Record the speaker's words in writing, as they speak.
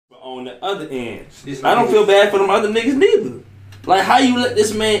on the other end, I don't feel bad for them other niggas neither. Like, how you let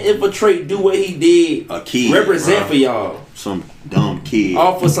this man infiltrate, do what he did, a kid, represent for y'all? Some dumb kid.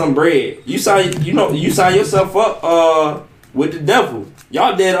 All for some bread. You sign yourself up with the devil.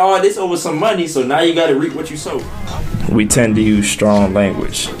 Y'all did all this over some money, so now you gotta reap what you sow. We tend to use strong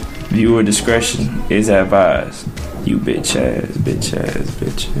language. Viewer discretion is advised. You bitch ass, bitch ass,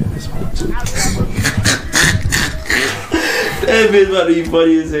 bitch ass, bitch ass. That bitch about to be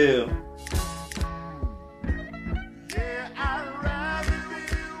funny as hell.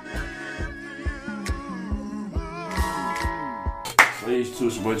 Ace to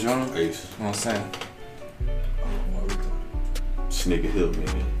boy John. Ace. You know what I'm saying? This nigga Hill,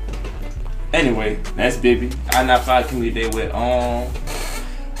 man. Anyway, that's Bibby. I not five can we there with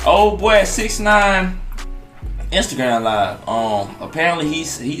old boy 6IX9INE Instagram live. Apparently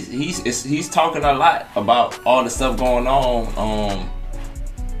he's talking a lot about all the stuff going on.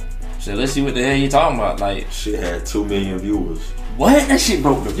 So let's see what the hell you talking about. Like, shit had 2 million viewers. What? That shit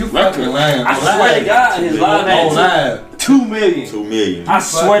broke the record. I swear to God, his live had 2 million. 2 million. I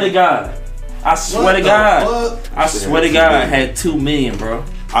swear to God. I swear to God. I swear to God, had 2 million, bro.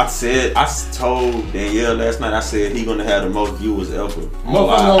 I told Danielle last night, I said he gonna have the most viewers ever.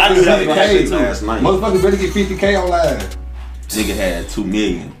 Motherfucker, I knew that would happen last night. Motherfucker better get 50K on live. Nigga had 2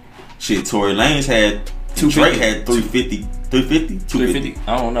 million. Shit, Tory Lanez had, Drake had 350. 250?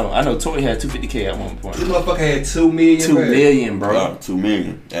 I don't know. I know Tory had 250K at one point. This motherfucker had 2 million. 2 million, bro. 2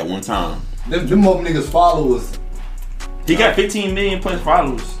 million at one time. Them mother niggas followers. He got 15 million plus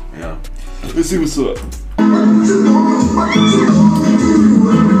followers. Yeah. Let's see what's up. This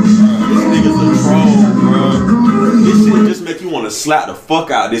nigga's a troll, bro. This shit just make you want to slap the fuck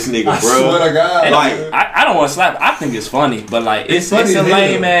out of this nigga, bro. I swear to God. Like, I don't want to slap. I think it's funny, but like it's some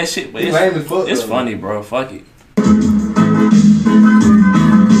lame ass shit. But it's funny, bro. Fuck it.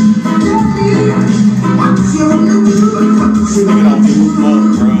 This nigga don't give a fuck,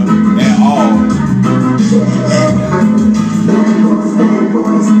 bro, at all.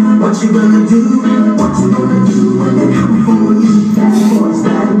 What you gonna do? What you gonna do when they come for you?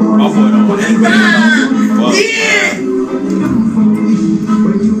 My boy don't want that. Yeah!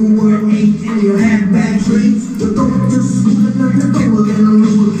 When you were 8 and you had bad traits, you're going to school and learn to go again on the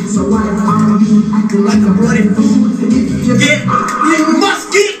book. So why are you acting like a bloody fool? If you get, you must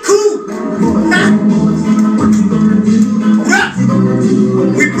get cool! What you gonna do? Rough!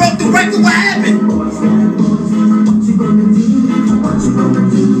 We broke the record, what happened? What you gonna do? What you gonna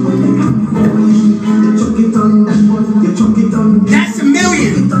do when they come for you? You took it on that one, you took it on. That's $1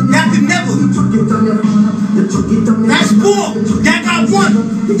 million. That could never. You took it on your phone, you took it on. That's 4. That got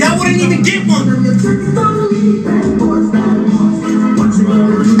 1. Y'all wouldn't even get 1. You took it on me. Bad boys, bad boys. What you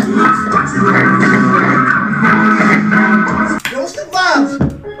gonna do? Yo, what's the vibes?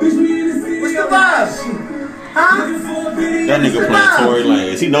 What's the vibes? Huh? That nigga playing Tory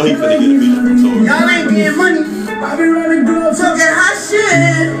Lanez. He know he finna get a beat from Tory. Y'all ain't getting money. I be running gloves, talking hot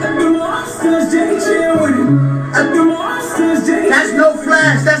shit. That's no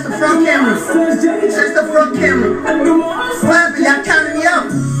flash, that's the front camera. That's the front camera. What happened? Y'all counting me out?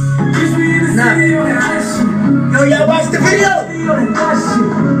 Nah. No, y'all watch the video?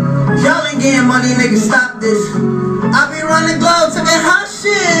 Y'all ain't getting money, nigga, stop this. I be running gloves, talking hot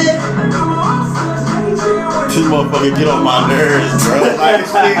shit. This motherfucker get on my nerves, bro. Like,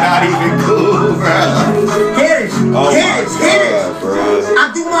 this shit not even cool, bro. Hit it, hit it, bro.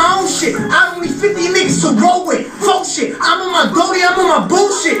 I do my own shit. I don't need 50 niggas to roll with. Fuck shit. I'm on my goatee, I'm on my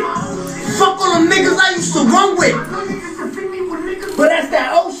bullshit. Fuck all them niggas I used to run with. But that's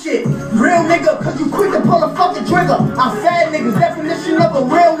that old shit. Real nigga, cause you quick to pull a fucking trigger. I'm fat niggas, definition of a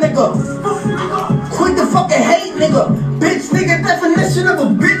real nigga. Quick to fucking hate nigga. Bitch nigga, definition of a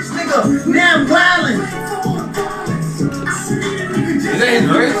bitch nigga. Now I'm violent.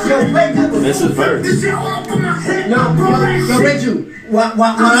 This is verse. Yo, Rachel, when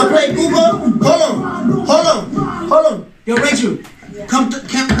I play Google, hold on. Yo, Rachel, come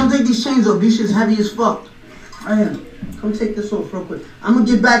take these chains off. These shit's heavy as fuck. I am. Come take this off real quick. I'm gonna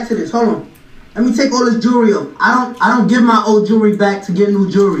get back to this. Hold on. Let me take all this jewelry off. I don't give my old jewelry back to get new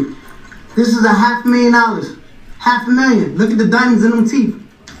jewelry. This is $500,000. $500,000. Look at the diamonds in them teeth.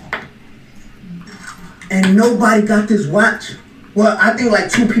 And nobody got this watch. Well, I think like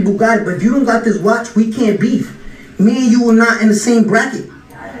 2 people got it, but if you don't got this watch, we can't beef. Me and you are not in the same bracket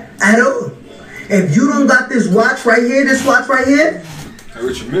at all. If you don't got this watch right here, this watch right here,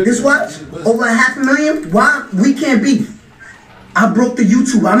 this watch, over $500,000, why we can't beef? I broke the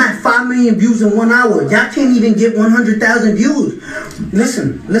YouTube. I'm at 5 million views in 1 hour. Y'all can't even get 100,000 views.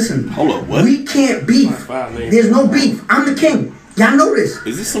 Listen. Hold up, what? We can't beef. There's no beef. I'm the king. Y'all know this.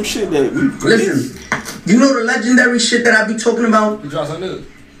 Is this some shit that we... Listen, you know the legendary shit that I be talking about? You drop some news.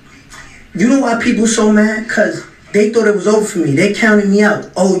 You know why people so mad? Cause they thought it was over for me. They counted me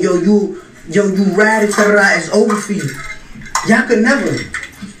out. Oh, you ratted, it's over for you. Y'all could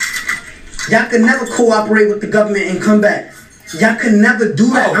never cooperate with the government and come back. Y'all could never do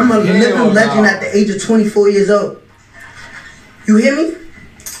that. I'm a living legend at the age of 24 years old. You hear me?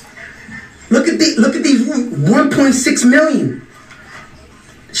 Look at these 1.6 million.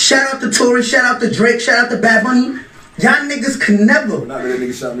 Shout out to Tory, shout out to Drake, shout out to Bad Bunny. Y'all niggas could never. Not that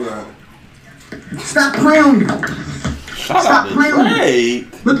nigga shot me out. Stop playing on me. Stop playing on me.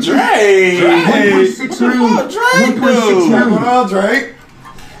 Look at Drake. 1.6 million. 1.6 million. on, Drake.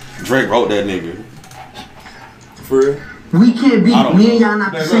 Drake wrote that nigga. For real? We can't be. Me and y'all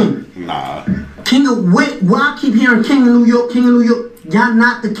not the same. Nah. King of wait, why I keep hearing King of New York, King of New York. Y'all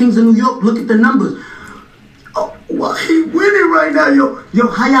not the kings of New York. Look at the numbers. Oh, well, he winning right now, yo. Yo,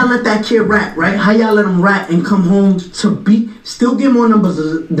 how y'all let that kid rap, right? How y'all let him rap and come home to beat, still get more numbers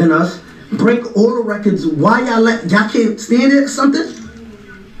than us, break all the records. Why y'all can't stand it or something?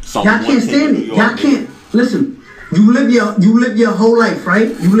 Y'all can't stand it. Y'all can't. Listen, you live your whole life, right?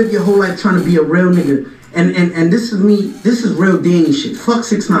 You live your whole life trying to be a real nigga. And this is me, this is real Danny shit. Fuck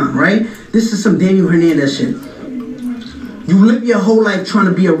 6ix9ine, right? This is some Daniel Hernandez shit. You live your whole life trying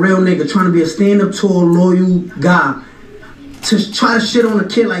to be a real nigga, trying to be a stand-up tall, loyal guy. To try to shit on a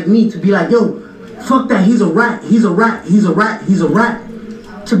kid like me, to be like, yo, fuck that, he's a rat, he's a rat, he's a rat, he's a rat.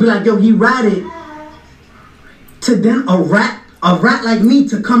 To be like, yo, he ratted. To then a rat like me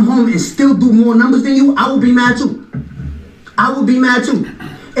to come home and still do more numbers than you, I would be mad too. I would be mad too.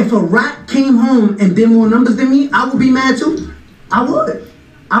 If a rat came home and did more numbers than me, I would be mad too. I would.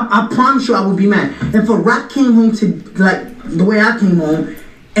 I promise you I would be mad. If a rat came home to, like, the way I came home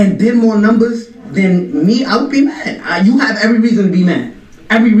and did more numbers than me, I would be mad. You have every reason to be mad.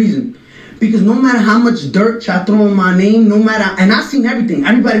 Every reason. Because no matter how much dirt y'all throw on my name, no matter, and I've seen everything.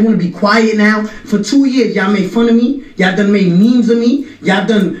 Everybody want to be quiet now. For 2 years, y'all made fun of me. Y'all done made memes of me. Y'all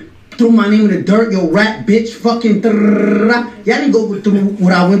done threw my name in the dirt. Yo, rat, bitch, fucking. Y'all didn't go through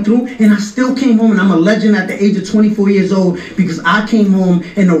what I went through. And I still came home and I'm a legend at the age of 24 years old because I came home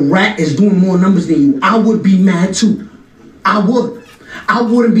and the rat is doing more numbers than you. I would be mad too. I would. I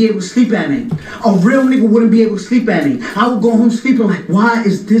wouldn't be able to sleep at night. A real nigga wouldn't be able to sleep at night. I would go home sleeping like, why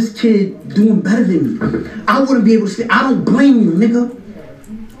is this kid doing better than me? I wouldn't be able to sleep. I don't blame you, nigga.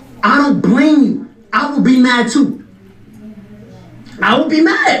 I don't blame you. I would be mad too. I would be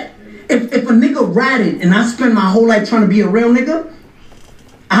mad. If a nigga ratted and I spend my whole life trying to be a real nigga,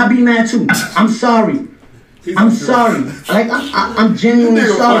 I'd be mad too. I'm sorry. I'm sorry. Like, I'm genuinely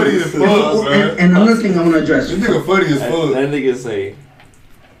sorry. And another thing I want to address. This nigga funny as fuck. That nigga say,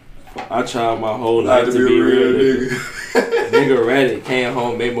 I tried my whole life to be real nigga. Nigga ratted, came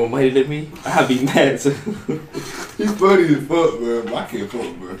home, made more money than me. I'd be mad too. He's funny as fuck, bro. I can't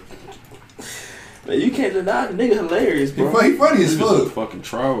fuck, bro. Man, you can't deny the nigga hilarious, bro. He funny as fuck. Fucking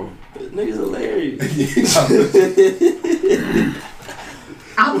troll. Nigga's hilarious.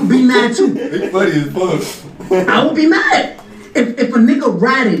 I would be mad too. He funny as fuck. I would be mad. If a nigga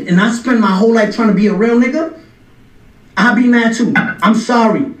ratted and I spend my whole life trying to be a real nigga, I'd be mad too. I'm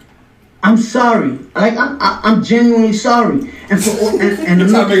sorry. I'm sorry. Like, I'm genuinely sorry. And for and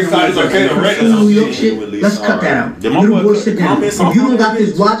another thing, New York shit, let's cut that out. Little boy, sit down. If you don't got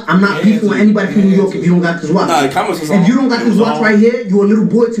this watch, I'm not beefing with anybody from New York if you don't got this watch. If you don't got this watch right here, you're a little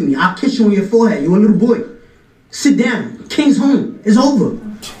boy to me. I'll kiss you on your forehead. You're a little boy. Sit down. King's home. It's over.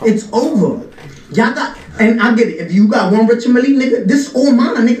 It's over. Y'all got, and I get it. If you got one Richard Malik, nigga, this is all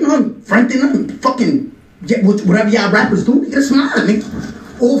mine, nigga. No, Frankton, fucking, whatever y'all rappers do, nigga, it's mine, nigga.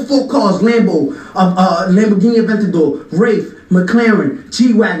 All 4 cars, Lambo, Lamborghini Aventador, Wraith, McLaren,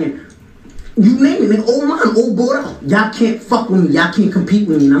 G-Wagon. You name it, nigga, all mine, all bought out. Y'all can't fuck with me. Y'all can't compete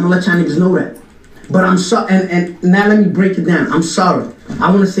with me, and I'm gonna let y'all niggas know that. But I'm sorry, and now let me break it down. I'm sorry. I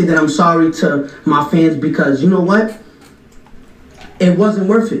want to say that I'm sorry to my fans because, you know what? It wasn't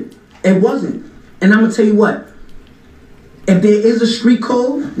worth it. It wasn't. And I'm going to tell you what. If there is a street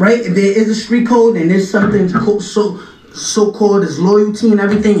code, right? If there is a street code and there's something so-called as loyalty and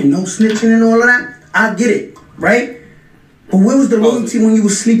everything and no snitching and all of that, I get it, right? But where was the loyalty when you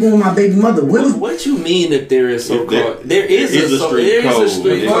was sleeping with my baby mother? What you mean if there is so-called? There is a street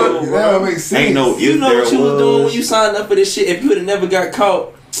code. That makes sense. Ain't no You know what you was doing when you signed up for this shit. If you would have never got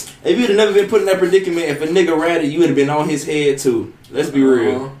caught, if you would have never been put in that predicament, if a nigga ratted, you would have been on his head too. Let's be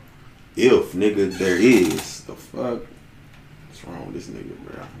real. If, nigga, there is. The fuck? What's wrong with this nigga,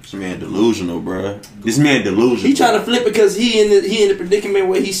 bro? This man delusional, bro. This man delusional. He trying to flip it because he in the predicament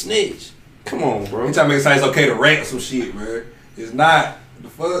where he snitched. Come on, bro. He trying to make it sound it's okay to rant some shit, man. It's not. The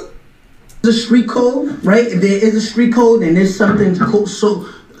fuck? There's a street code, right? If there is a street code and there's something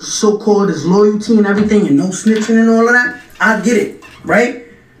so-called as loyalty and everything and no snitching and all of that, I get it, right?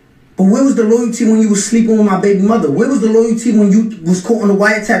 But where was the loyalty when you was sleeping with my baby mother? Where was the loyalty when you was caught on the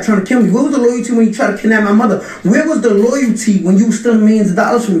wiretap trying to kill me? Where was the loyalty when you tried to kidnap my mother? Where was the loyalty when you was stealing millions of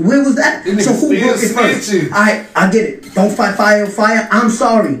dollars from me? Where was that? So who broke it first? I get it. Don't fight fire with fire. I'm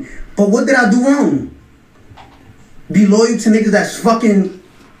sorry. But what did I do wrong? Be loyal to niggas that's fucking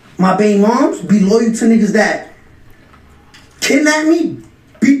my baby moms? Be loyal to niggas that kidnap me?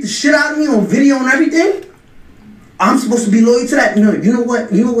 Beat the shit out of me on video and everything? I'm supposed to be loyal to that? No, you know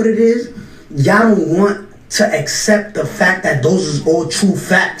what? You know what it is? Y'all don't want to accept the fact that those is all true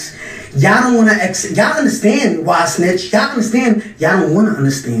facts. Y'all don't want to accept. Y'all understand why I snitch. Y'all understand. Y'all don't want to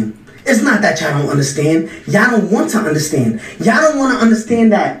understand. It's not that y'all don't understand. Y'all don't want to understand. Y'all don't want to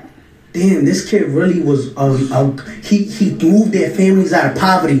understand that. Damn, this kid really was. He moved their families out of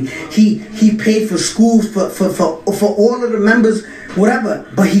poverty. He paid for schools for all of the members,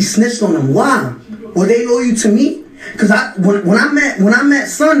 whatever. But he snitched on them. Why? Were they loyal to me? Cause when I met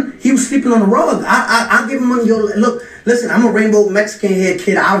son, he was sleeping on the rug. I give him money. Yo, look, listen, I'm a rainbow Mexican head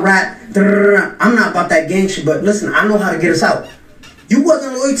kid. I rap. I'm not about that gang shit. But listen, I know how to get us out. You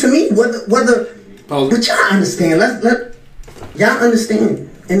wasn't loyal to me. Whether. But y'all understand. Let y'all understand.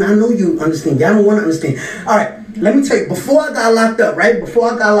 And I know you understand. Y'all don't want to understand. All right, let me tell you. Before I got locked up, right?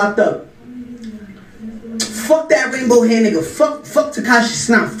 Before I got locked up, fuck that rainbow hair nigga. Fuck Tekashi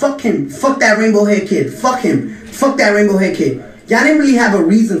Snap. Fuck him. Fuck that rainbow hair kid. Fuck him. Fuck that rainbow hair kid. Y'all didn't really have a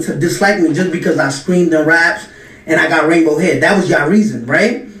reason to dislike me just because I screamed in raps and I got rainbow hair. That was y'all reason,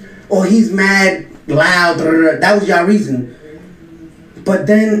 right? Or he's mad, loud. That was y'all reason. But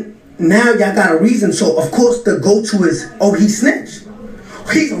then now y'all got a reason. So of course the go-to is, oh, he snitched.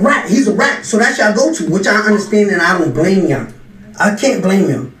 He's a rat. He's a rat. So that's y'all go-to, which I understand and I don't blame y'all. I can't blame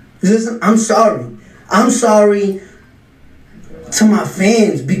y'all. Listen, I'm sorry. I'm sorry to my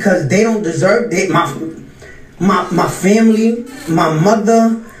fans because they don't deserve it. My family, my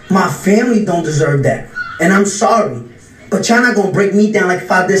mother, my family don't deserve that. And I'm sorry. But y'all not gonna break me down like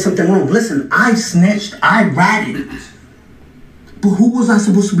if I did something wrong. Listen, I snitched. I ratted. But who was I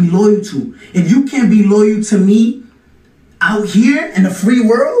supposed to be loyal to? If you can't be loyal to me out here in the free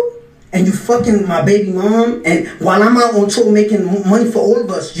world, and you fucking my baby mom, and while I'm out on tour making money for all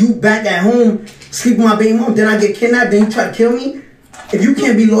of us, you back at home sleeping with my baby mom, then I get kidnapped, then you try to kill me? If you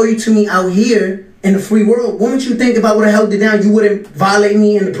can't be loyal to me out here in the free world, wouldn't you think if I would have held it down, you wouldn't violate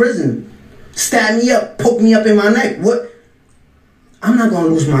me in the prison? Stab me up, poke me up in my neck. What? I'm not gonna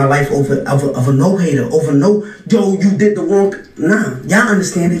lose my life over a no hater, over no, yo, you did the wrong. Nah, y'all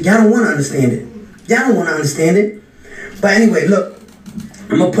understand it. Y'all don't wanna understand it. Y'all don't wanna understand it. But anyway, look,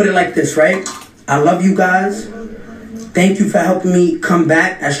 I'm gonna put it like this, right? I love you guys. Thank you for helping me come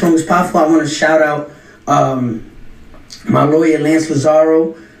back as strong as possible. I wanna shout out my lawyer, Lance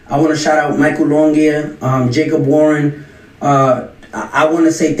Lazaro. I wanna shout out Michael Longier, Jacob Warren. I want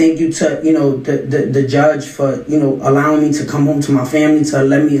to say thank you to, the judge for, allowing me to come home to my family, to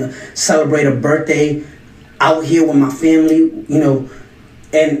let me celebrate a birthday out here with my family,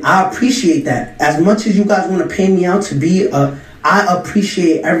 and I appreciate that. As much as you guys want to pay me out to be I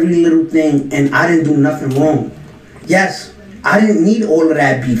appreciate every little thing, and I didn't do nothing wrong. Yes, I didn't need all of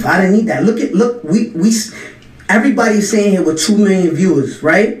that beef. I didn't need that. Look, we everybody's saying here with 2 million viewers,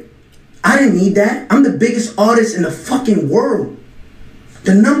 right? I didn't need that. I'm the biggest artist in the fucking world.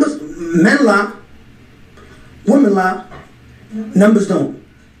 The numbers, men lie, women lie, numbers don't.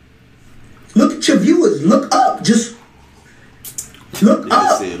 Look at your viewers. Look up. Just look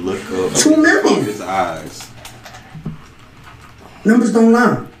up. Said, look up. 2 million. His eyes. Numbers don't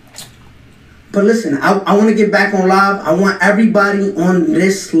lie. But listen, I want to get back on live. I want everybody on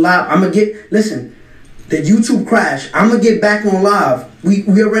this live. Listen, the YouTube crash. I'm going to get back on live. We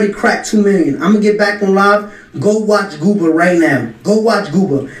already cracked 2 million. I'm going to get back on live. Go watch Gooba right now. Go watch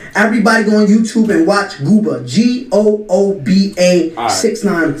Gooba. Everybody go on YouTube and watch Gooba. Gooba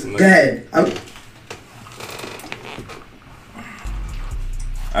 6IX9INE. Go ahead.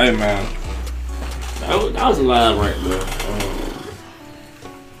 Hey, man. That was a live right there.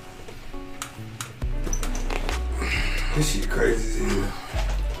 This shit crazy as hell.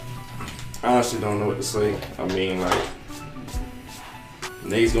 I honestly don't know what to say. I mean, like,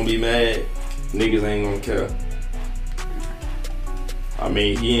 niggas gonna be mad. Niggas ain't gonna care. I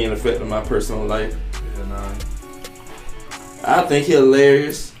mean, he ain't affecting my personal life. Yeah, nah. I think he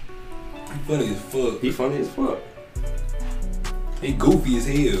hilarious. He funny as fuck. He funny as fuck. He goofy as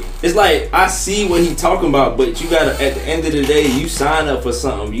hell. It's like, I see what he talking about, but you gotta, at the end of the day, you sign up for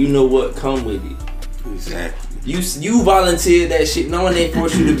something, you know what come with it. Exactly. You volunteered that shit, no one ain't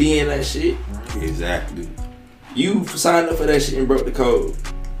forced you to be in that shit. Exactly. You signed up for that shit and broke the code.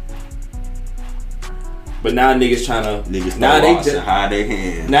 But now niggas trying to hide their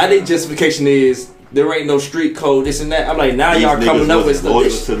hands. Now their justification is there ain't no street code, this and that. I'm like, now y'all coming up with stuff. Loyal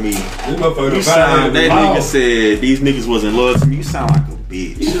to me. That nigga said these niggas wasn't loyal to me. You sound like a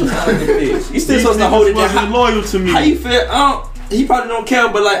bitch. You sound like a bitch. You still supposed to hold it down. Wasn't loyal to me. How you feel? He probably don't care,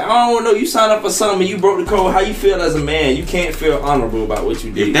 but like, I don't know. You signed up for something and you broke the code. How you feel as a man? You can't feel honorable about what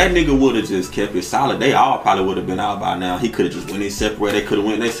you did. If that nigga would have just kept it solid, they all probably would have been out by now. He could have just went their separate way. They could have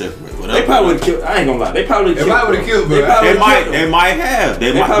went their separate way. Whatever. They probably would have killed. I ain't gonna lie. They probably would have killed. Bro. They might have.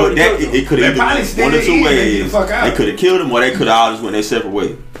 They might. But it could have either went one or two ways. They could have killed him, or they could have all just went their separate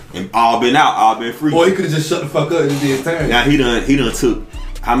way and all been out, all been free. Boy, he could have just shut the fuck up and did his turn. Now he done took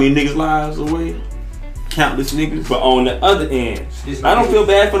how many niggas' lives away? Countless niggas. But on the other end, I don't feel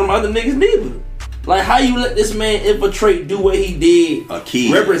bad for them other niggas neither. Like, how you let this man infiltrate, do what he did, a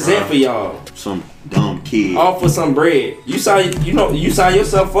kid, represent for y'all, some dumb kid, all for some bread. You sign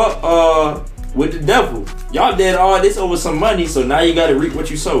yourself up with the devil. Y'all did all this over some money, so now you got to reap what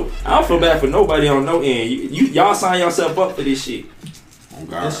you sow. I don't feel bad for nobody on no end. Y'all sign yourself up for this shit. Oh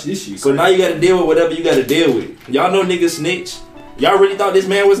God. So now you got to deal with whatever you got to deal with. Y'all know niggas snitch. Y'all really thought this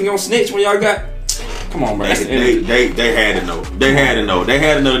man wasn't gonna snitch when y'all got. Come on, bro. They had to know. They had to know. They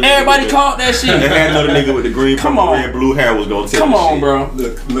had another nigga. Everybody called that shit. They had another nigga with the green, red, blue hair was gonna tell. Come on, shit. bro.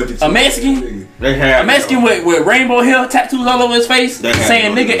 Look a Mexican. They had a Mexican with rainbow hair, tattoos all over his face,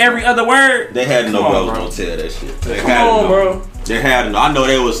 saying nigga every other word. They had to know bro was gonna tell that shit. They Come on, bro. They had to know. I know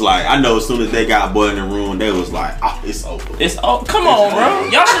they was like. I know as soon as they got boy in the room, they was like, "Oh, it's over." It's over. Come on, bro.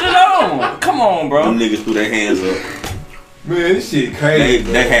 Y'all should have known. Come on, bro. Them niggas threw their hands up. Man, this shit crazy.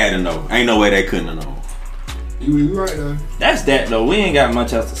 They had to know. Ain't no way they couldn't have known. You right though. That's that though. We ain't got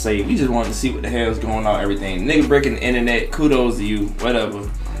much else to say. We just wanted to see what the hell's going on. Everything. Nigga breaking the internet. Kudos to you. Whatever.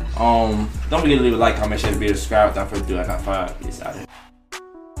 Don't forget to leave a like, comment, share, be subscribed. Without further ado, I got 5. Peace out.